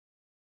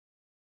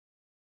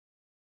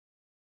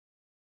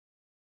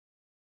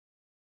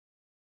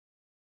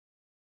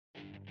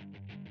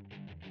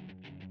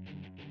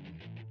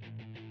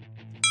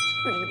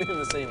You've been in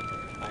the same.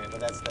 But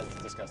that's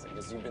disgusting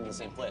because you've been in the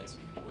same place.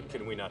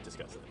 Can we not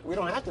discuss it? We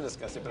don't have to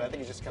discuss it, but I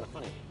think it's just kind of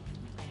funny.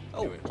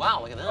 Oh,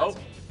 wow, look at that. Oh,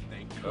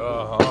 thank you.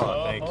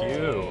 Thank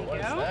you. What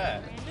is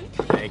that?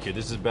 Thank you.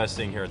 This is the best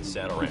thing here at the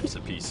Saddle Ramps, the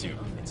pea soup.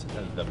 It's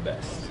the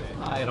best.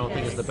 I don't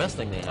think it's the best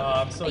thing they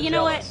have. I'm so You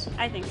jealous. know what?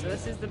 I think so.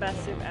 This is the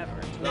best soup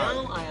ever.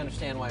 Now I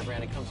understand why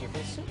Brandon comes here for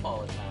the soup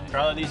all the time.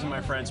 Carla, these are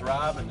my friends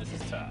Rob, and this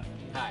is Todd.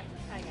 Hi.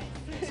 Hi, guys.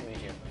 Nice to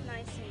meet you.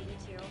 Nice to meet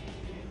you, too.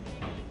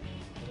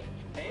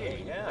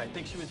 Hey, yeah, I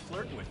think she was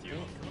flirting with you.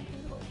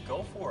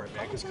 Go for it,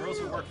 man, because girls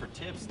who work for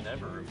tips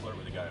never flirt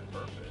with a guy on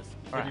purpose.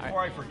 But before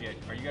I forget,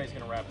 are you guys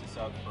going to wrap this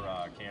up for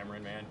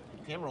Cameron, man?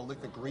 Cameron will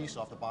lick the grease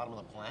off the bottom of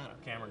the platter.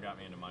 Cameron got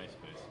me into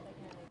MySpace.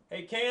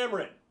 Hey,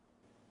 Cameron,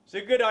 is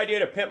it a good idea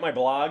to pimp my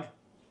blog?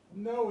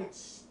 No, it's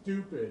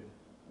stupid.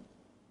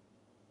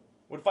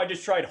 What if I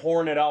just tried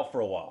whoring it out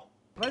for a while?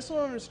 But I still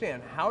don't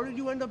understand. How did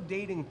you end up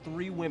dating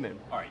 3 women?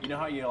 All right, you know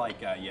how you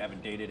you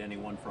haven't dated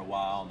anyone for a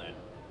while, and then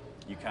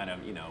you kind of,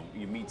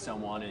 you meet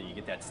someone and you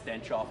get that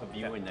stench off of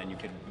you, and then you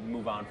can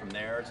move on from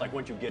there. It's like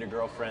once you get a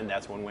girlfriend,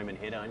 that's when women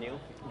hit on you.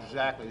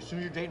 Exactly. As soon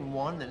as you're dating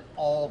one, then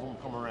all of them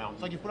come around.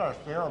 It's like you put out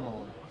a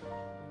pheromone.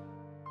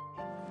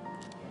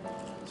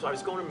 So I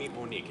was going to meet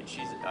Monique, and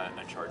she's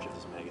in charge of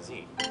this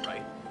magazine,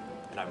 right?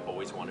 And I've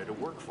always wanted to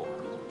work for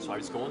her. So I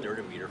was going there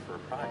to meet her for a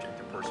project,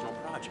 a personal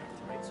project,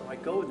 right? So I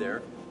go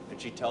there, and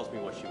she tells me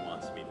what she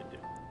wants me to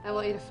do. I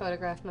want you to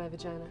photograph my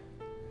vagina.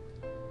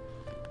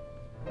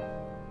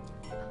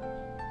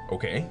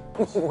 Okay.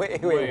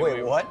 wait,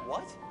 what?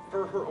 What?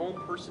 For her own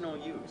personal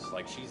use.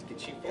 Like she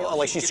Oh,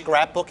 like she's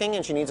scrapbooking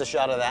and she needs a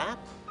shot of that?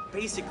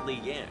 Basically,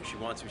 yeah. She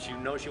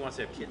knows she wants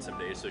to have kids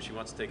someday, so she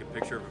wants to take a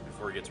picture of it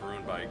before it gets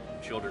ruined by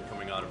children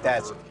coming out of her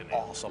That's birth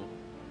canal. awesome.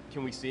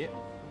 Can we see it?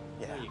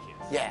 Yeah. No, you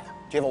can't. Yeah.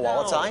 Do you have a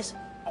wallet size?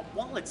 A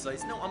wallet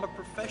size? No, I'm a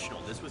professional.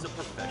 This was a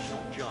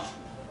professional job.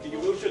 Can you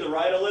move to the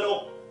right a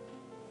little?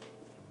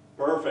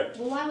 Perfect.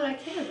 Well, why would I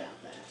care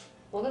about that?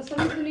 Well, then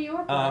send me to New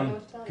York. I don't know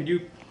what to tell Could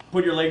you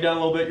put your leg down a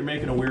little bit? You're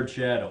making a weird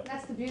shadow.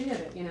 That's the beauty of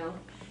it, you know.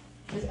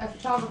 A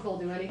photographer will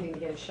do anything to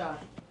get a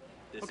shot.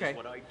 This Okay. is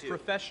what I do.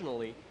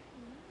 Professionally,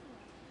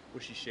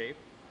 was she shaved?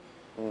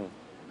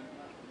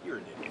 You're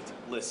an idiot.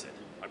 Listen,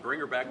 I bring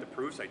her back the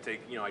proofs. I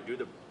take, I do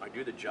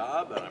the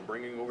job, and I'm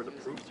bringing over the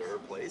proofs to her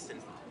place,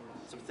 and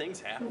some things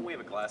happen. We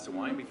have a glass of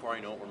wine. Before I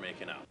know it, we're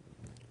making out.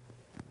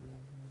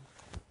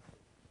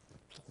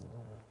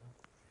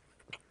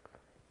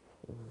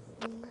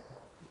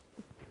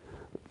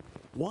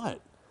 What?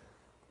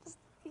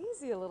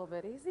 Easy a little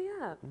bit. Easy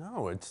up.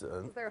 No, it's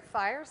Is there a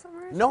fire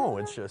somewhere? no,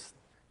 it's just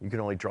you can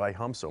only dry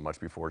hump so much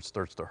before it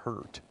starts to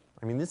hurt.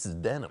 I mean, this is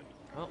denim.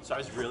 So I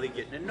was really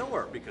getting to know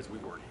her because we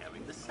weren't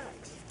having the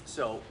sex.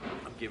 So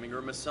I'm giving her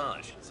a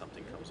massage, and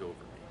something comes over me.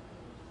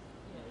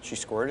 She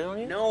squirted on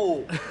you?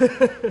 No.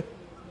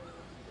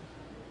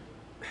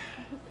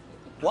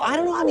 Well, I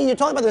don't know. I mean, you're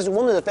talking about this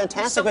woman with a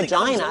fantastic Something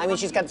vagina. comes I mean, over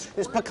she's me. got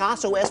this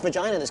Picasso-esque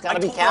vagina that's got to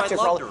be told her I captured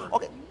for all. loved her.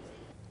 Okay.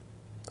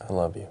 I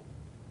love you.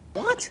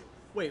 What?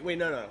 Wait,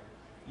 no.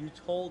 You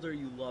told her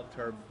you loved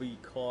her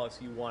because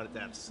you wanted to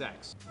have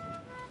sex.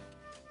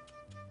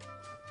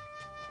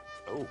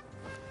 Oh.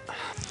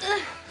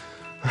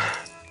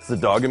 Is the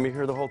dog in me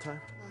here the whole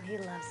time? Oh, he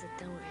loves it.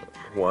 Don't worry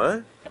about it.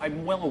 What?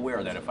 I'm well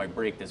aware that if I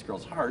break this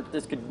girl's heart,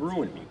 this could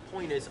ruin me.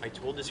 Point is, I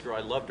told this girl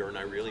I loved her, and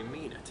I really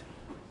mean it.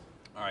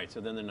 All right,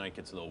 so then the night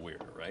gets a little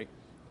weirder, right?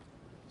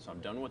 So I'm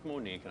done with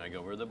Monique, and I go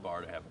over to the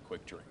bar to have a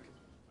quick drink.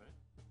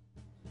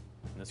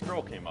 And this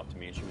girl came up to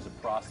me, and she was a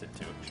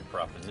prostitute. She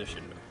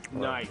propositioned me.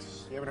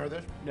 Nice. You haven't heard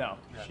this? No.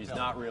 She's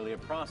not really a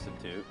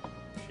prostitute.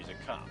 She's a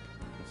cop.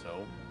 And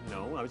so,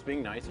 I was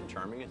being nice and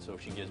charming, and so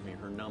she gives me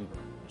her number.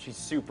 She's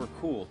super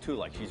cool, too.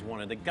 Like, she's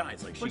one of the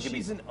guys. Like, But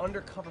she's an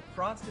undercover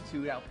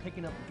prostitute out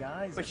picking up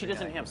guys. But she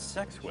doesn't have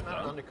sex with She's not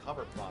an them.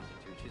 undercover prostitute.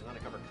 She's an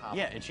undercover cop.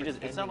 Yeah, and she does.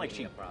 It's not like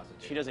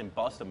she doesn't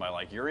bust them by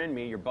like, you're in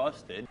me, you're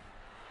busted.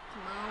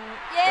 Come on.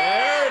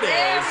 There it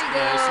There is. we go.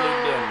 Nicely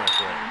done, my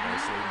friend.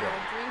 Nicely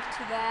done. Drink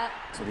to that.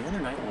 So the other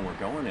night when we're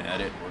going at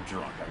it, we're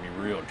drunk. I mean,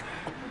 real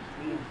drunk.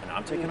 And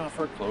I'm taking off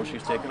her clothes,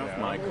 she's taking off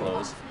my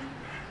clothes.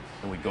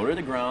 And we go to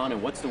the ground,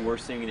 and what's the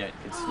worst thing that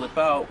can slip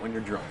out when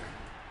you're drunk?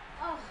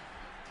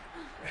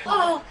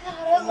 Oh,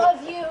 God, I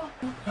love you.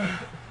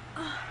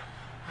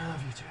 I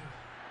love you too.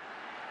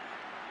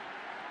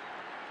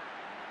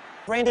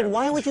 Brandon,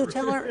 why would you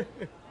tell her?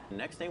 The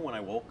next day when I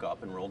woke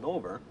up and rolled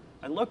over,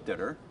 I looked at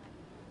her,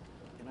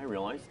 and I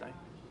realized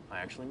I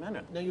actually meant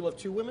it. Now you love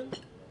 2 women?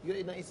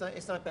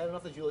 It's not bad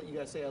enough that you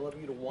guys say I love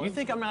you to one? You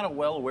think I'm not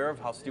well aware of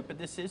how stupid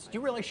this is? Do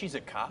you realize she's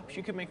a cop?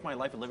 She could make my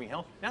life a living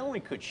hell. Not only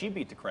could she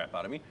beat the crap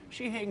out of me,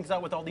 she hangs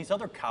out with all these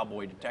other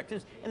cowboy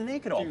detectives, and they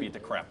could all beat the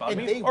crap out of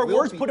and me. they Or will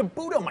worse, be- put a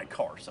boot on my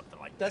car or something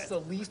like That's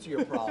that. the least of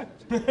your problems.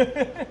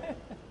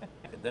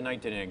 The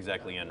night didn't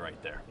exactly end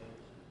right there.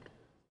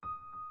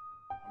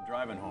 I'm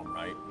driving home,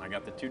 right? And I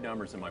got the 2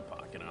 numbers in my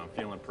pocket, and I'm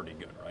feeling pretty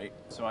good, right?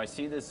 So I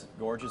see this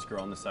gorgeous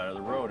girl on the side of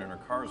the road, and her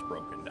car's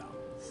broken down.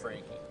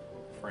 Frankie.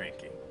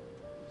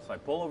 So I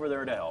pull over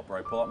there to help her.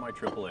 I pull out my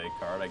AAA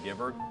card. I give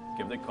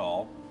the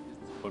call,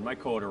 put my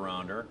coat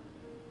around her.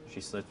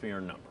 She slips me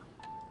her number.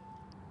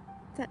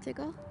 Does that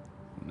tickle?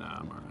 Nah,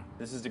 I'm all right.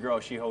 This is the girl,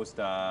 she hosts,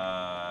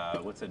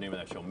 what's the name of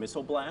that show?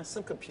 Missile Blast?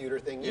 Some computer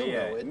thing, you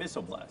Yeah, know it.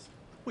 Missile Blast.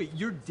 Wait,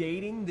 you're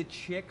dating the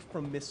chick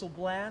from Missile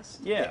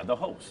Blast? Yeah, the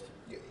host.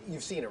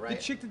 You've seen it, The right?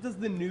 chick that does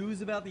the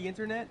news about the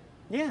internet?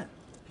 Yeah.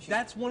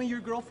 That's one of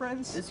your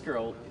girlfriends? This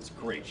girl is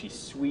great. She's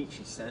sweet,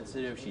 she's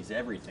sensitive, she's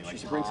everything. Like,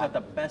 She's she brings hot. out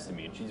the best of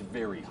me, and she's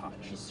very hot.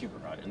 She's super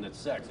hot. And the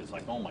sex is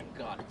like, oh my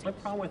God. My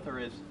problem with her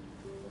is,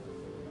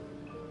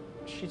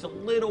 she's a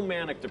little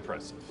manic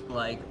depressive.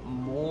 Like,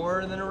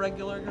 more than a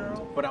regular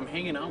girl? But I'm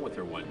hanging out with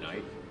her one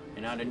night,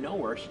 and out of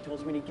nowhere, she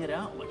tells me to get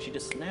out. Like, she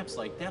just snaps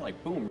like that,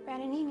 like, boom.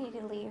 Brandon, you need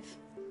to leave.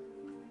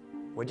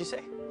 What'd you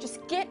say?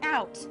 Just get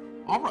out.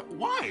 All right,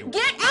 why?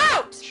 Get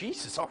out!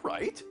 Jesus, all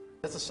right.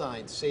 That's a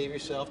sign. Save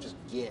yourself, just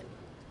get.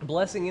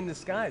 Blessing in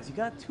disguise. You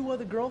got 2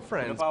 other And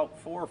girlfriends. about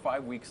 4 or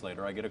 5 weeks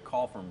later, I get a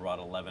call from about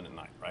 11 at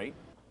night, right?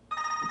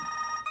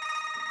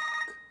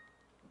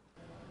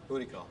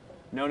 Booty call.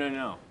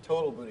 No.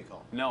 Total booty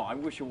call. No, I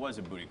wish it was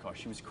a booty call.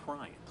 She was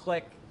crying.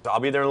 Click. I'll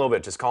be there in a little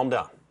bit. Just calm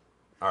down.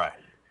 All right.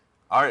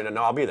 All right,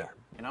 no, I'll be there.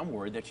 And I'm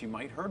worried that she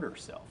might hurt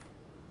herself.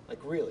 Like,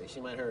 really,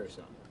 she might hurt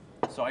herself.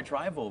 So I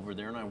drive over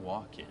there and I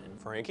walk in.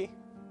 Frankie?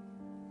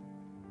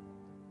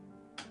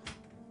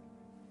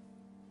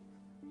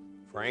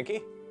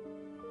 Frankie?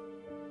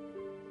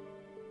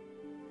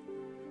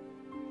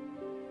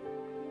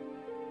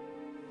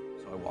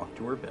 So I walk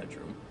to her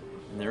bedroom,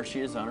 and there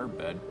she is on her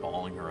bed,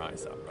 bawling her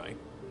eyes out, right?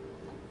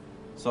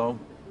 So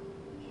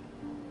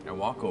I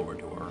walk over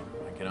to her,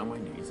 I get on my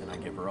knees, and I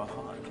give her a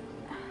hug.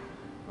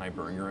 And I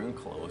bring her in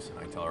close, and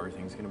I tell her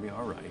everything's gonna be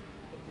all right.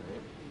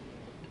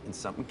 And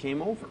something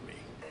came over me.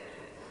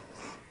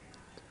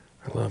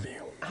 I love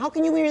you. How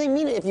can you really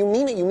mean it? If you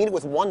mean it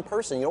with one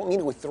person. You don't mean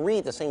it with 3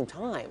 at the same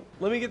time.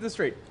 Let me get this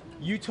straight.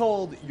 You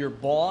told your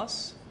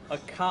boss, a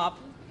cop,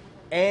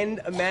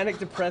 and a manic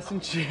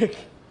depressant chick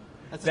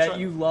that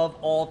you love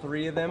all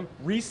 3 of them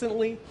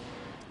recently?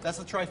 That's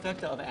the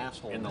trifecta of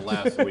asshole. In the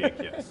last week,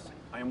 yes.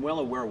 I am well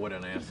aware what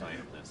an ass I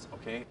am this,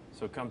 okay?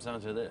 So it comes down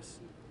to this.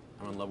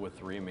 I'm in love with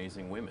 3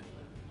 amazing women,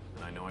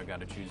 and I know I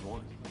gotta choose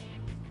one.